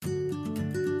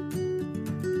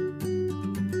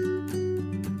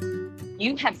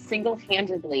You have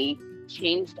single-handedly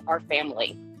changed our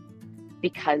family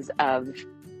because of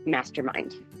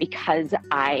Mastermind, because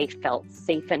I felt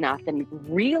safe enough and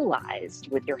realized,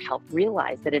 with your help,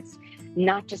 that it's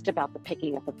not just about the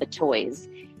picking up of the toys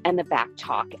and the back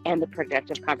talk and the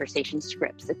productive conversation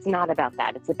scripts. It's not about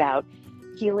that. It's about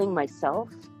healing myself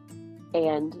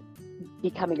and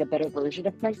becoming a better version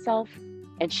of myself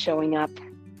and showing up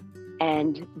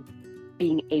and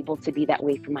being able to be that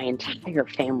way for my entire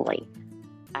family.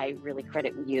 I really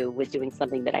credit you with doing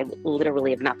something that I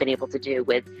literally have not been able to do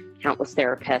with countless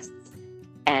therapists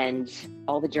and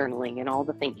all the journaling and all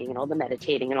the thinking and all the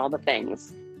meditating and all the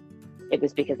things. It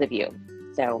was because of you.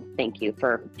 So thank you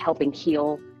for helping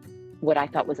heal what I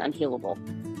thought was unhealable.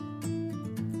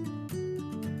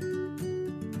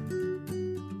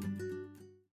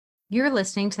 You're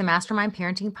listening to the Mastermind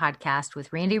Parenting Podcast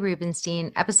with Randy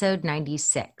Rubenstein, episode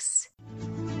 96.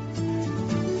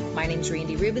 My name is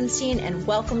Randy Rubenstein, and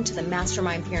welcome to the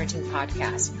Mastermind Parenting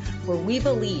Podcast, where we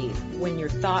believe when your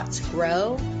thoughts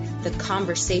grow, the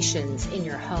conversations in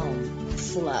your home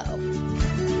flow.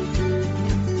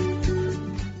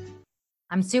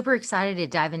 I'm super excited to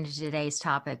dive into today's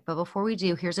topic, but before we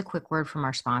do, here's a quick word from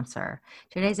our sponsor.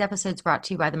 Today's episode is brought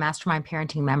to you by the Mastermind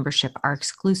Parenting Membership, our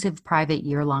exclusive private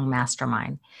year-long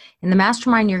mastermind. In the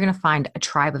mastermind, you're going to find a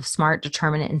tribe of smart,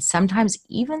 determined, and sometimes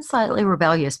even slightly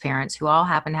rebellious parents who all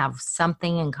happen to have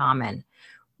something in common.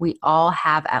 We all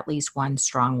have at least one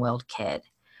strong-willed kid.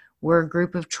 We're a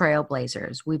group of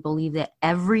trailblazers. We believe that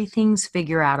everything's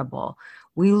figure-outable.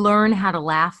 We learn how to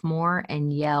laugh more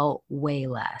and yell way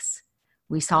less.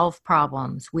 We solve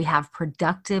problems. We have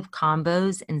productive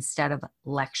combos instead of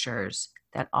lectures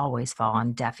that always fall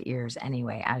on deaf ears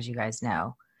anyway, as you guys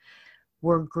know.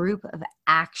 We're a group of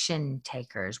action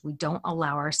takers. We don't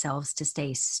allow ourselves to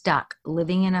stay stuck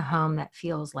living in a home that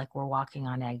feels like we're walking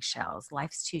on eggshells.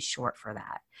 Life's too short for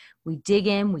that. We dig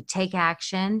in, we take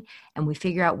action, and we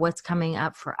figure out what's coming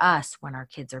up for us when our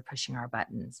kids are pushing our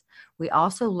buttons. We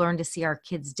also learn to see our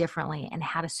kids differently and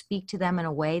how to speak to them in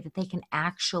a way that they can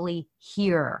actually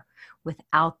hear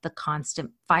without the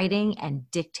constant fighting and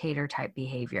dictator type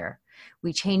behavior.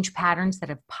 We change patterns that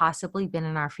have possibly been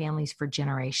in our families for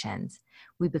generations.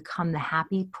 We become the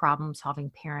happy,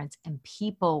 problem-solving parents and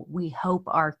people we hope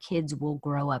our kids will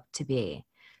grow up to be,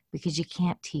 because you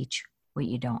can't teach what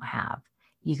you don't have.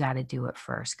 You got to do it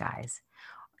first, guys.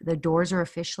 The doors are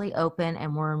officially open,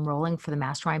 and we're enrolling for the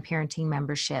Mastermind Parenting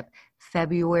Membership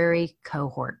February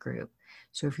cohort group.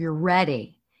 So if you're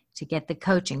ready to get the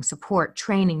coaching, support,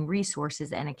 training,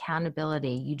 resources, and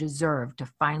accountability you deserve to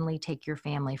finally take your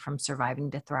family from surviving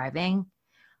to thriving,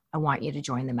 I want you to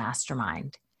join the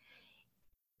mastermind.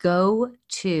 Go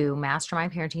to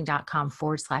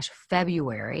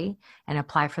mastermindparenting.com/February and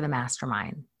apply for the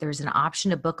mastermind. There's an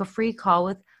option to book a free call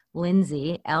with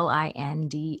Lindsay,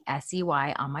 Lindsey,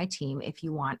 on my team if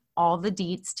you want all the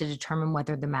deets to determine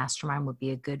whether the mastermind would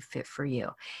be a good fit for you.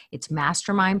 It's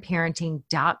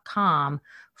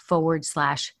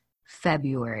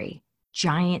mastermindparenting.com/February.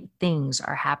 Giant things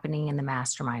are happening in the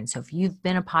mastermind. So if you've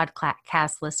been a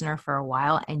podcast listener for a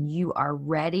while and you are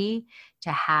ready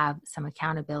to have some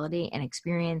accountability and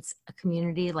experience a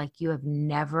community like you have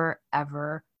never,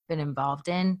 ever been involved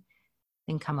in,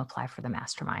 then come apply for the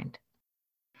mastermind.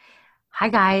 Hi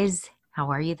guys,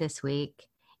 how are you this week?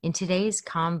 In today's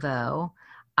convo,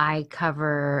 I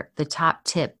cover the top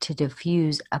tip to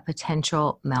diffuse a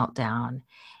potential meltdown.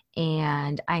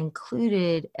 And I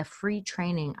included a free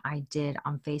training I did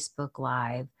on Facebook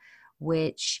Live,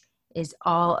 which is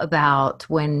all about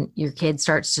when your kid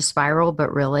starts to spiral.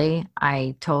 But really,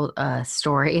 I told a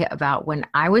story about when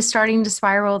I was starting to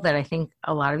spiral that I think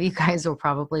a lot of you guys will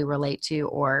probably relate to,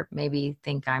 or maybe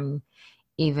think I'm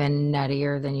even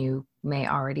nuttier than you may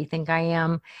already think I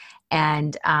am.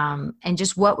 And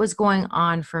just what was going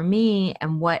on for me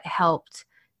and what helped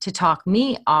to talk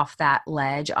me off that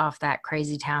ledge, off that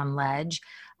crazy town ledge,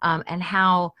 and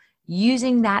how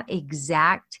using that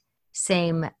exact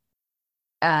same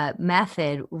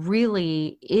method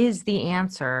really is the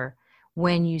answer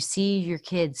when you see your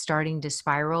kids starting to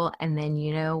spiral. And then,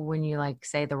 when you like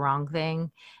say the wrong thing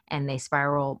and they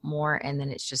spiral more, and then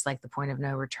it's just like the point of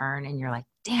no return. And you're like,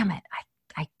 damn it.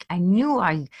 I knew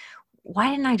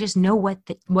why didn't I just know what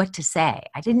to say?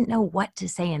 I didn't know what to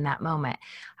say in that moment.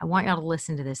 I want y'all to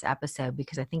listen to this episode,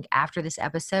 because I think after this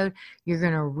episode, you're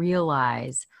going to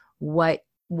realize what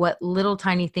little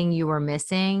tiny thing you were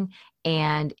missing,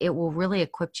 and it will really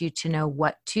equip you to know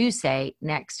what to say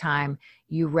next time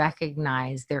you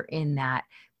recognize they're in that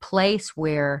place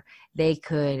where they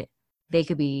could they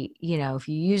could be, if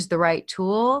you use the right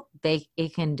tool,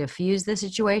 it can diffuse the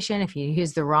situation. If you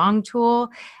use the wrong tool,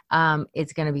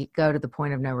 it's going to go to the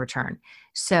point of no return.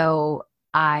 So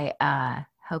I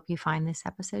hope you find this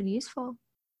episode useful.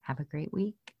 Have a great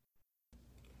week.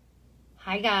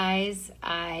 Hi guys,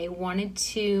 I wanted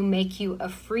to make you a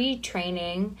free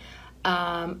training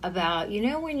about,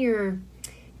 when your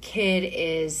kid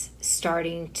is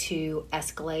starting to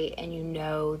escalate and you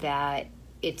know that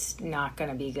it's not going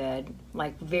to be good,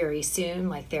 like very soon,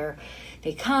 like they're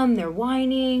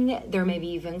whining, they're maybe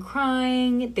even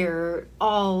crying, they're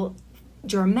all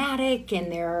dramatic,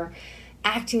 and they're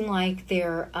acting like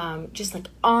they're just like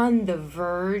on the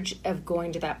verge of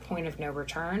going to that point of no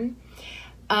return.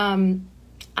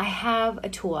 I have a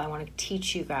tool I want to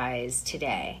teach you guys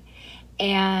today.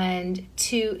 And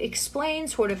to explain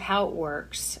sort of how it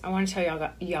works, I want to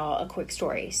tell y'all a quick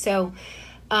story. So,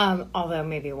 although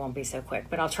maybe it won't be so quick,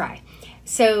 but I'll try.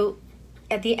 So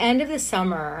at the end of the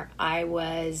summer, I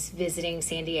was visiting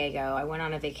San Diego. I went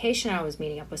on a vacation. I was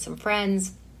meeting up with some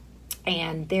friends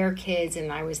and their kids,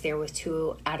 and I was there with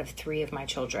 2 out of 3 of my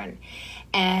children.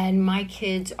 And my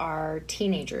kids are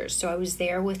teenagers. So I was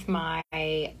there with my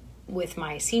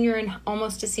senior and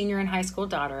almost a senior in high school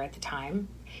daughter at the time.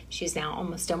 She's now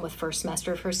almost done with first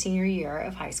semester of her senior year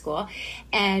of high school.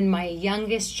 And my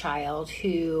youngest child,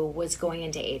 who was going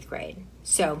into 8th grade.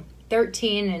 So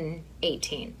 13 and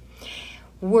 18.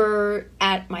 We're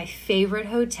at my favorite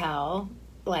hotel,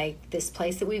 like this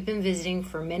place that we've been visiting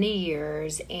for many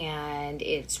years. And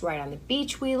it's right on the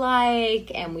beach we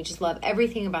like. And we just love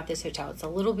everything about this hotel. It's a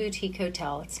little boutique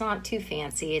hotel. It's not too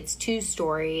fancy. It's 2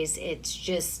 stories.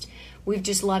 We've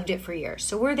just loved it for years.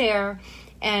 So we're there.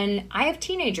 And I have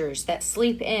teenagers that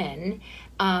sleep in.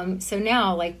 So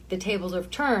now, like, the tables have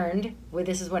turned. Well,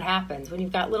 this is what happens. When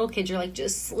you've got little kids, you're like,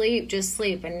 just sleep.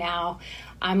 And now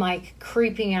I'm like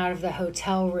creeping out of the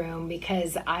hotel room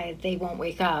because they won't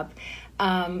wake up.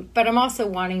 But I'm also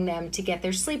wanting them to get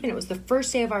their sleep. And it was the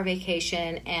first day of our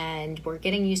vacation, and we're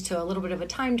getting used to a little bit of a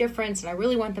time difference. And I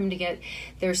really want them to get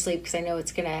their sleep because I know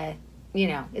it's going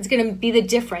to be the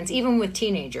difference, even with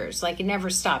teenagers. Like, it never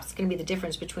stops. It's going to be the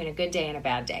difference between a good day and a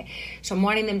bad day. So I'm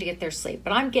wanting them to get their sleep.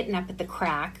 But I'm getting up at the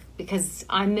crack because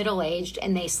I'm middle-aged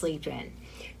and they sleep in.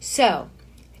 So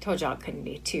I told y'all it couldn't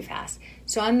be too fast.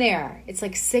 So I'm there. It's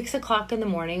like 6 o'clock in the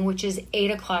morning, which is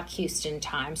 8 o'clock Houston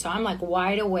time. So I'm like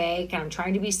wide awake and I'm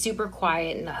trying to be super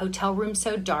quiet, and the hotel room's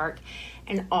so dark.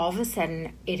 And all of a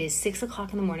sudden it is 6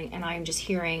 o'clock in the morning and I am just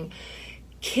hearing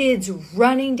kids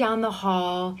running down the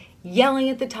hall, yelling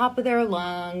at the top of their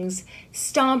lungs,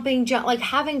 stomping, like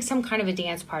having some kind of a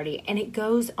dance party. And it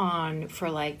goes on for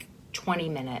like 20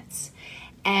 minutes.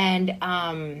 And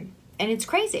it's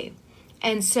crazy.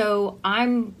 And so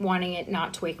I'm wanting it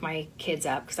not to wake my kids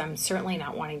up, because I'm certainly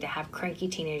not wanting to have cranky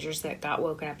teenagers that got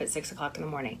woken up at 6 o'clock in the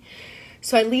morning.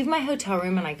 So I leave my hotel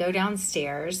room and I go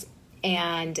downstairs,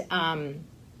 and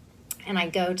I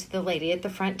go to the lady at the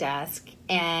front desk,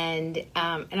 and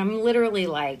I'm literally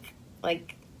like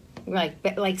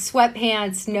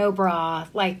sweatpants, no bra,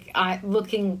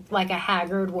 looking like a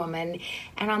haggard woman.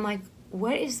 And I'm like,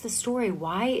 what is the story?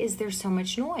 Why is there so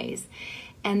much noise?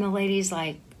 And the lady's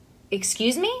like,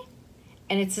 excuse me?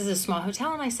 And it's a small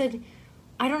hotel. And I said,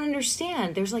 I don't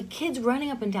understand. There's like kids running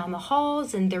up and down the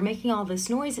halls and they're making all this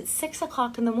noise at 6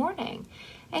 o'clock in the morning.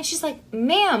 And she's like,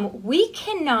 ma'am, we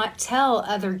cannot tell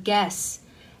other guests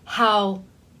how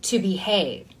to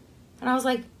behave. And I was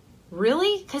like,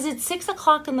 really? Because it's 6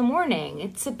 o'clock in the morning.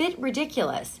 It's a bit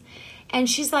ridiculous. And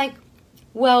she's like,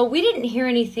 well, we didn't hear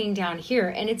anything down here,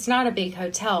 and it's not a big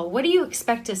hotel. What do you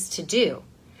expect us to do?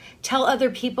 Tell other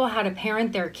people how to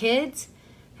parent their kids?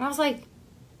 And I was like,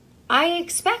 I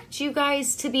expect you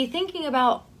guys to be thinking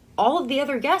about all of the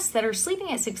other guests that are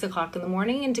sleeping at 6 o'clock in the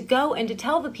morning, and to go and to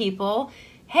tell the people,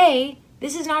 hey,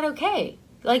 this is not okay.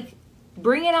 Like,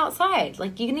 bring it outside.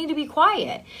 Like, you need to be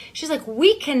quiet. She's like,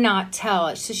 we cannot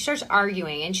tell. So she starts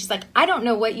arguing, and she's like, I don't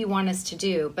know what you want us to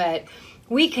do, but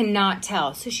we cannot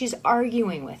tell. So she's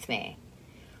arguing with me.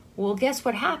 Well, guess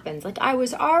what happens? Like, I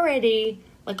was already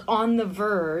like on the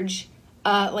verge,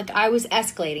 I was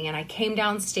escalating, and I came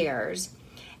downstairs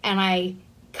and I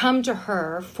come to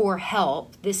her for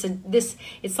help. This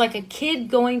it's like a kid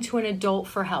going to an adult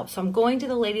for help. So I'm going to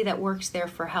the lady that works there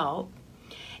for help,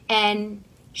 and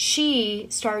she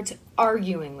starts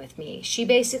arguing with me. She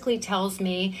basically tells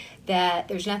me that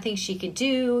there's nothing she could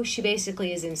do. She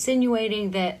basically is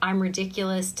insinuating that I'm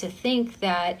ridiculous to think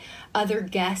that other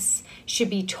guests should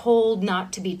be told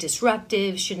not to be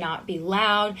disruptive, should not be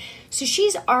loud. So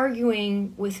she's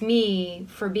arguing with me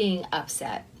for being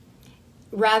upset.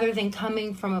 rather than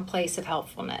coming from a place of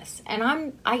helpfulness.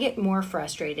 And I get more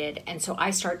frustrated, and so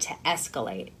I start to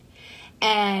escalate.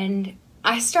 And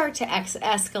I start to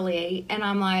escalate, and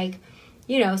I'm like,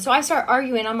 so I start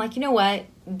arguing. I'm like, you know what?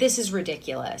 This is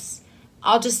ridiculous.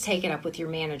 I'll just take it up with your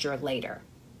manager later.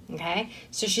 Okay?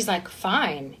 So she's like,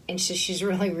 fine. And so she's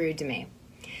really rude to me.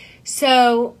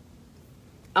 So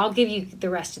I'll give you the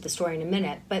rest of the story in a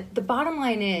minute. But the bottom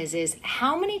line is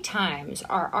how many times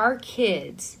are our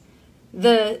kids,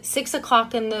 the 6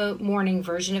 o'clock in the morning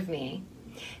version of me,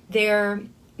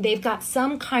 they've got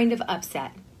some kind of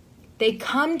upset. They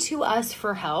come to us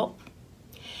for help,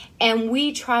 and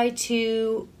we try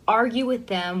to argue with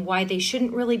them why they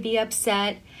shouldn't really be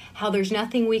upset, how there's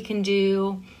nothing we can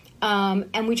do,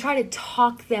 and we try to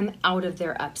talk them out of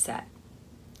their upset.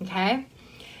 Okay?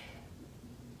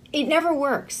 It never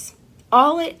works.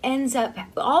 All that ends up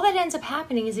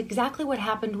happening is exactly what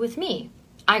happened with me.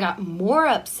 I got more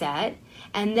upset,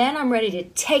 and then I'm ready to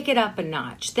take it up a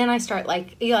notch. Then I start I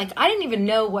didn't even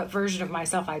know what version of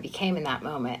myself I became in that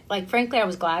moment. Frankly, I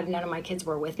was glad none of my kids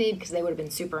were with me because they would have been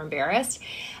super embarrassed.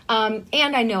 And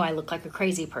I know I look like a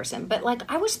crazy person, but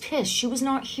I was pissed. She was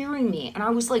not hearing me, and I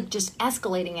was just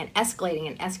escalating and escalating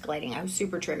and escalating. I was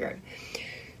super triggered.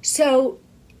 So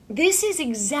this is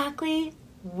exactly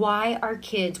why our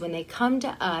kids, when they come to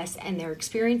us and they're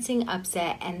experiencing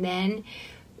upset, and then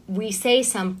we say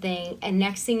something, and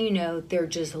next thing you know, they're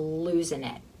just losing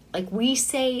it. We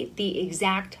say the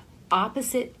exact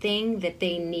opposite thing that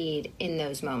they need in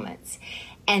those moments.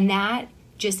 And that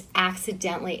just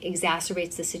accidentally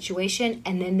exacerbates the situation,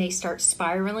 and then they start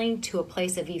spiraling to a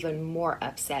place of even more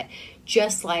upset,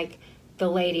 just like the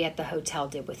lady at the hotel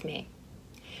did with me.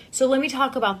 So let me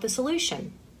talk about the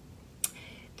solution.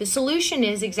 The solution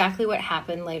is exactly what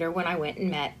happened later when I went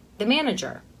and met the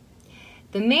manager.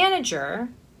 The manager,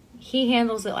 he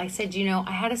handles it. I said,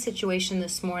 I had a situation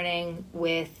this morning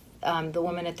with the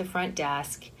woman at the front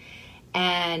desk.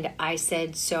 And I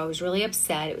said, so I was really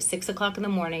upset. It was 6 o'clock in the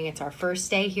morning. It's our first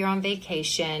day here on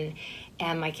vacation.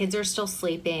 And my kids are still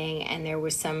sleeping. And there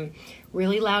was some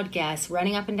really loud guests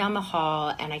running up and down the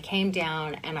hall. And I came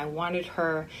down and I wanted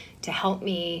her to help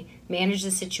me manage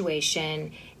the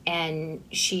situation. And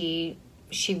she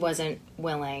wasn't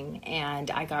willing. And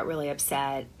I got really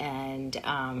upset. And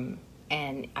I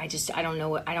don't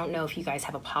know if you guys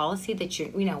have a policy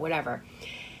that whatever.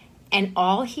 And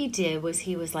all he did was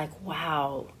he was like,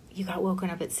 wow, you got woken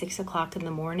up at 6 o'clock in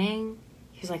the morning?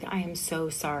 He was like, I am so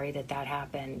sorry that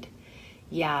happened.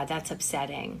 Yeah, that's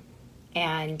upsetting.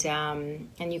 And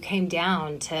you came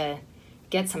down to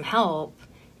get some help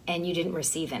and you didn't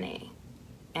receive any.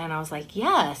 And I was like,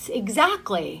 yes,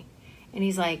 exactly. And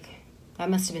he's like, that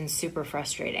must have been super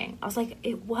frustrating. I was like,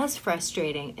 it was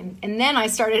frustrating. And then I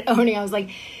started owning. I was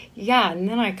like, yeah. And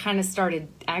then I kind of started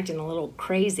acting a little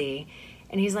crazy.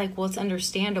 And he's like, well, it's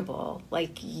understandable.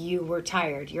 You were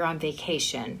tired. You're on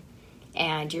vacation.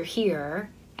 And you're here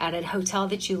at a hotel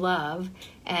that you love.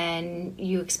 And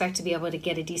you expect to be able to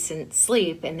get a decent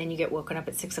sleep. And then you get woken up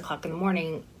at 6 o'clock in the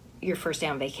morning, your first day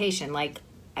on vacation.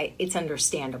 It's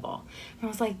understandable. And I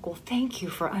was like, well, thank you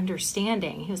for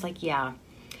understanding. He was like, yeah.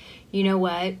 You know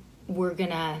what,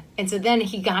 and so then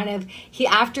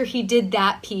after he did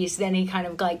that piece, then he kind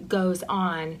of goes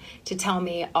on to tell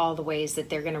me all the ways that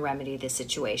they're going to remedy the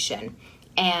situation.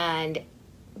 And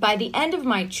by the end of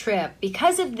my trip,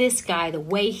 because of this guy, the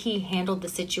way he handled the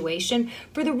situation,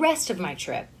 for the rest of my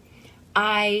trip,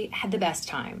 I had the best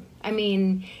time. I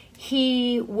mean,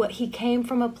 he came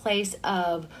from a place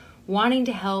of wanting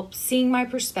to help, seeing my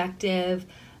perspective,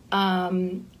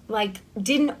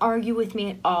 didn't argue with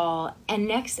me at all. And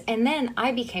then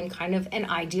I became kind of an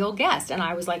ideal guest. And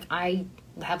I was like, I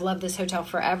have loved this hotel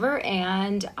forever,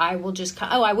 and I will just,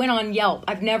 I went on Yelp.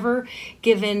 I've never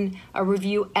given a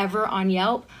review ever on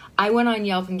Yelp. I went on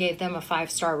Yelp and gave them a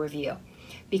 5-star review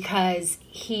because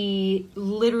he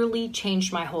literally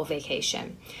changed my whole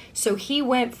vacation. So he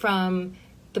went from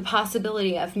the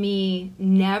possibility of me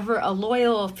never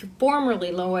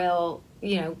formerly loyal,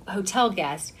 hotel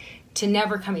guest, to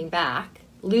never coming back,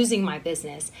 losing my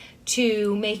business,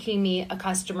 to making me a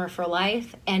customer for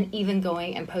life, and even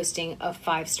going and posting a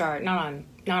 5-star, not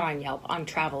on Yelp, on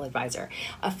Travel Advisor,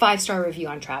 a 5-star review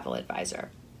on Travel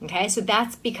Advisor. Okay, so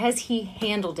that's because he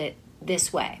handled it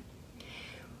this way.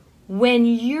 When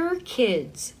your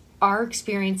kids are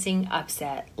experiencing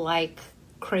upset, like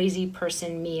crazy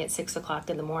person me at 6 o'clock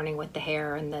in the morning with the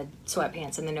hair and the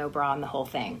sweatpants and the no bra and the whole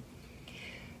thing,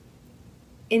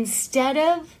 instead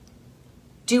of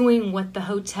doing what the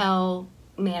hotel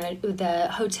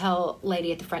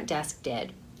lady at the front desk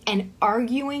did and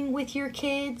arguing with your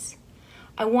kids,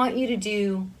 I want you to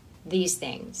do these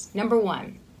things. Number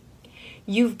one,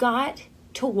 you've got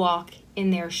to walk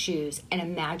in their shoes and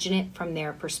imagine it from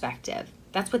their perspective.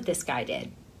 That's what this guy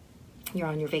did. You're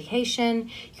on your vacation.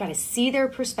 You got to see their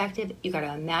perspective. You got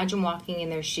to imagine walking in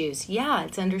their shoes. Yeah,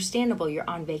 it's understandable. You're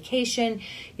on vacation.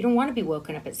 You don't want to be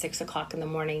woken up at 6 o'clock in the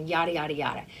morning, yada, yada,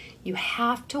 yada. You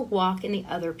have to walk in the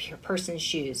other person's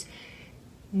shoes.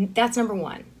 That's number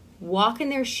one. Walk in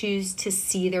their shoes to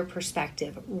see their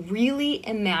perspective. Really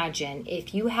imagine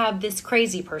if you have this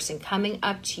crazy person coming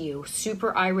up to you,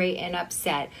 super irate and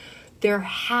upset. There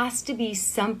has to be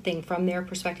something from their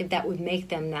perspective that would make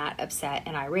them that upset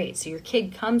and irate. So your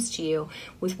kid comes to you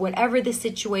with whatever the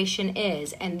situation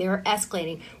is and they're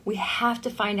escalating. We have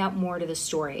to find out more to the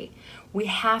story. We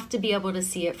have to be able to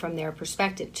see it from their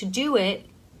perspective. To do it,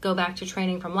 go back to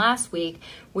training from last week,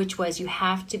 which was you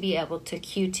have to be able to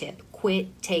Q-tip,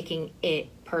 quit taking it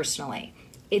personally.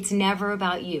 It's never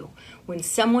about you. When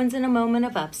someone's in a moment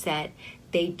of upset,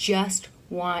 they just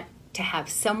want to have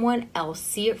someone else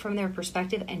see it from their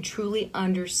perspective and truly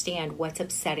understand what's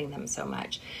upsetting them so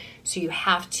much. So you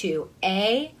have to,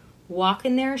 A, walk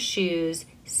in their shoes,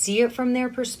 see it from their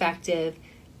perspective,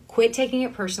 quit taking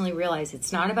it personally, realize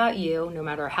it's not about you. No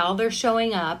matter how they're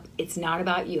showing up, it's not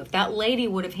about you. If that lady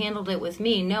would have handled it with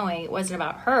me knowing it wasn't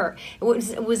about her,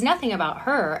 it was nothing about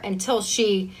her until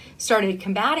she started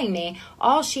combating me,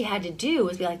 all she had to do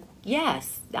was be like,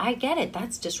 yes, I get it.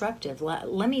 That's disruptive.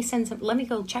 Let me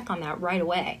go check on that right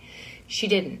away. She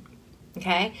didn't.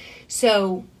 Okay?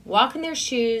 So walk in their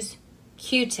shoes,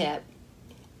 Q-tip,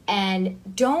 and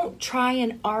don't try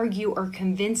and argue or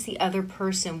convince the other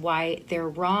person why they're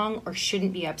wrong or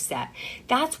shouldn't be upset.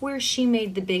 That's where she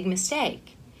made the big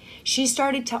mistake. She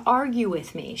started to argue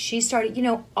with me.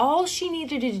 All she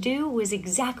needed to do was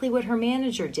exactly what her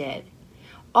manager did.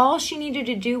 All she needed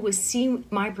to do was see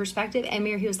my perspective. And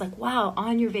he was like, wow,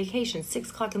 on your vacation,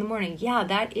 6 o'clock in the morning. Yeah,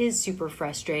 that is super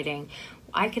frustrating.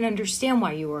 I can understand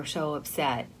why you were so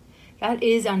upset. That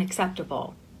is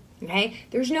unacceptable. Okay?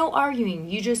 There's no arguing.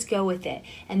 You just go with it.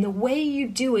 And the way you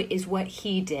do it is what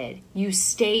he did. You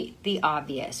state the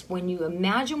obvious. When you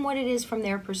imagine what it is from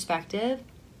their perspective,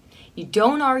 you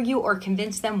don't argue or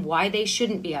convince them why they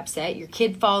shouldn't be upset. Your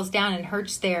kid falls down and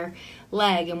hurts their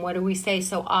leg, and what do we say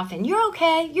so often? You're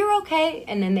okay,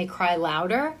 and then they cry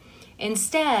louder.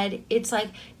 Instead, it's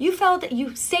like, you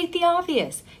state the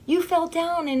obvious. You fell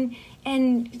down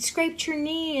and scraped your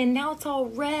knee, and now it's all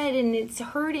red and it's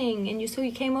hurting, and so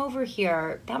you came over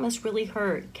here. That must really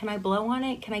hurt. Can I blow on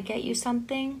it? Can I get you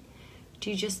something? Do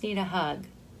you just need a hug?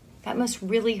 That must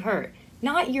really hurt.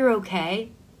 Not you're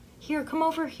okay. Here, come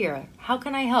over here. How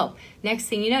can I help? Next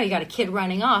thing you know, you got a kid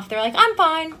running off. They're like, I'm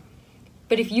fine.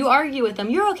 But if you argue with them,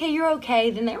 you're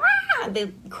okay, then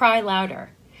they cry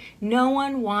louder. No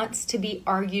one wants to be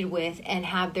argued with and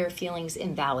have their feelings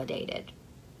invalidated.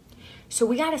 So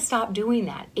we got to stop doing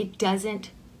that. It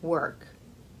doesn't work.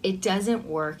 It doesn't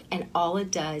work, and all it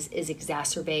does is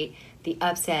exacerbate the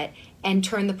upset and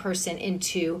turn the person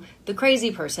into the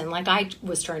crazy person like I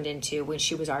was turned into when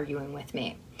she was arguing with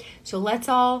me. So let's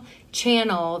all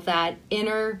channel that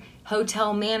inner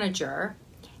hotel manager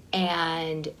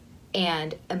and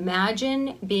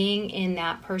imagine being in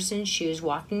that person's shoes,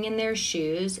 walking in their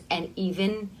shoes, and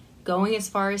even going as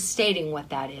far as stating what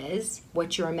that is,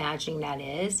 what you're imagining that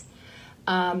is.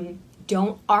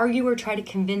 Don't argue or try to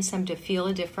convince them to feel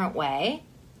a different way,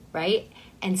 right?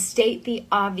 And state the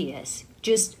obvious.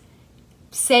 Just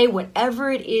say whatever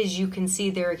it is you can see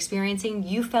they're experiencing.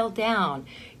 You fell down.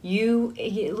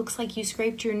 It looks like you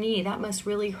scraped your knee. That must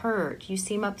really hurt. You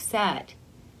seem upset.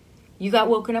 You got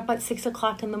woken up at 6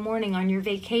 o'clock in the morning on your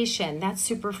vacation. That's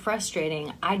super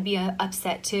frustrating. I'd be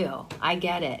upset too. I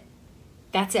get it.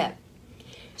 That's it.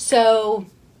 So,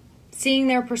 seeing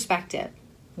their perspective.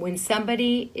 When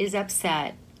somebody is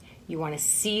upset, you want to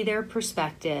see their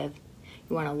perspective.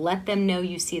 You want to let them know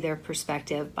you see their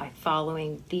perspective by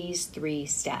following these 3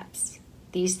 steps.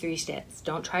 These 3 steps.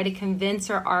 Don't try to convince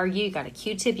or argue. You got a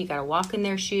Q-tip. You got to walk in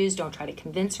their shoes. Don't try to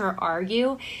convince or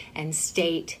argue, and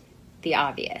state the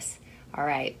obvious. All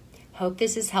right. Hope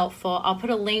this is helpful. I'll put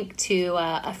a link to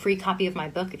a free copy of my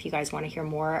book if you guys want to hear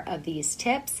more of these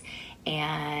tips.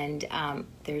 And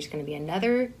there's going to be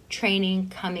another training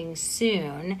coming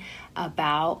soon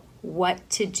about what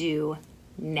to do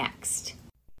next.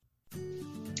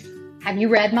 Have you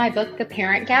read my book, The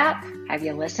Parent Gap? Have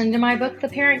you listened to my book, The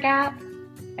Parent Gap?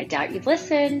 I doubt you've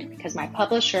listened because my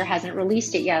publisher hasn't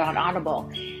released it yet on Audible.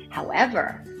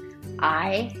 However,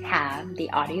 I have the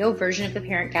audio version of The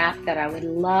Parent Gap that I would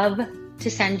love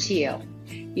to send to you.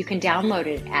 You can download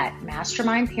it at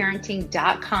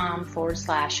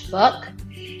mastermindparenting.com/book.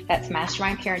 That's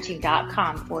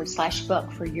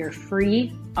mastermindparenting.com/book for your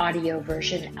free audio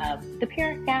version of The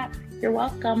Parent Gap. You're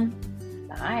welcome.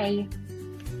 Bye.